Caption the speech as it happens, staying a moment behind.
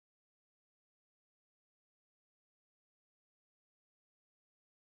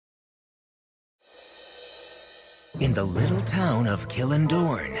in the little town of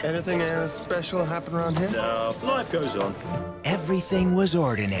Killendorn. Anything special happen around here? No, life goes on. Everything was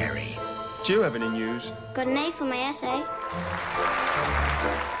ordinary. Do you have any news? Got an A for my essay.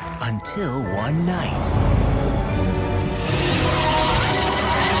 Until one night.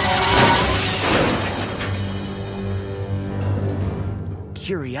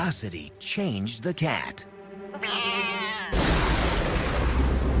 Curiosity changed the cat.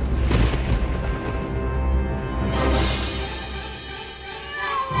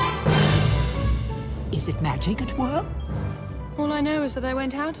 Is it magic at work? All I know is that I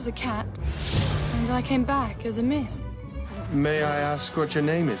went out as a cat, and I came back as a miss. May I ask what your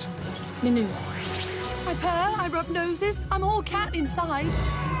name is? Minus. I purr, I rub noses, I'm all cat inside.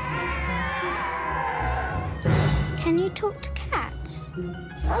 Can you talk to cats?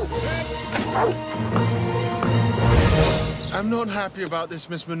 I'm not happy about this,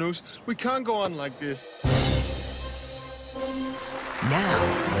 Miss Manous. We can't go on like this.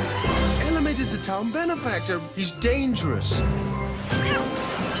 Now, Element is the town benefactor. He's dangerous.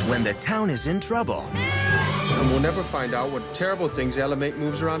 when the town is in trouble, And we'll never find out what terrible things Element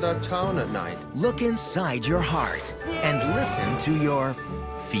moves around our town at night. look inside your heart and listen to your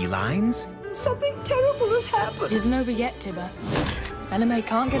felines. Something terrible has happened. It isn't over yet, Tibber. LMA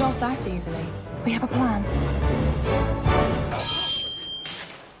can't get off that easily. We have a plan.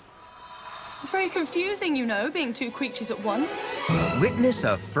 It's very confusing, you know, being two creatures at once. Witness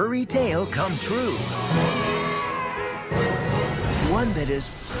a furry tale come true. One that is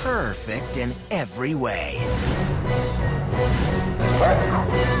perfect in every way.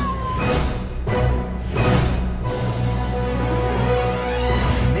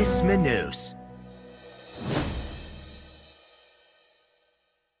 Miss Manous.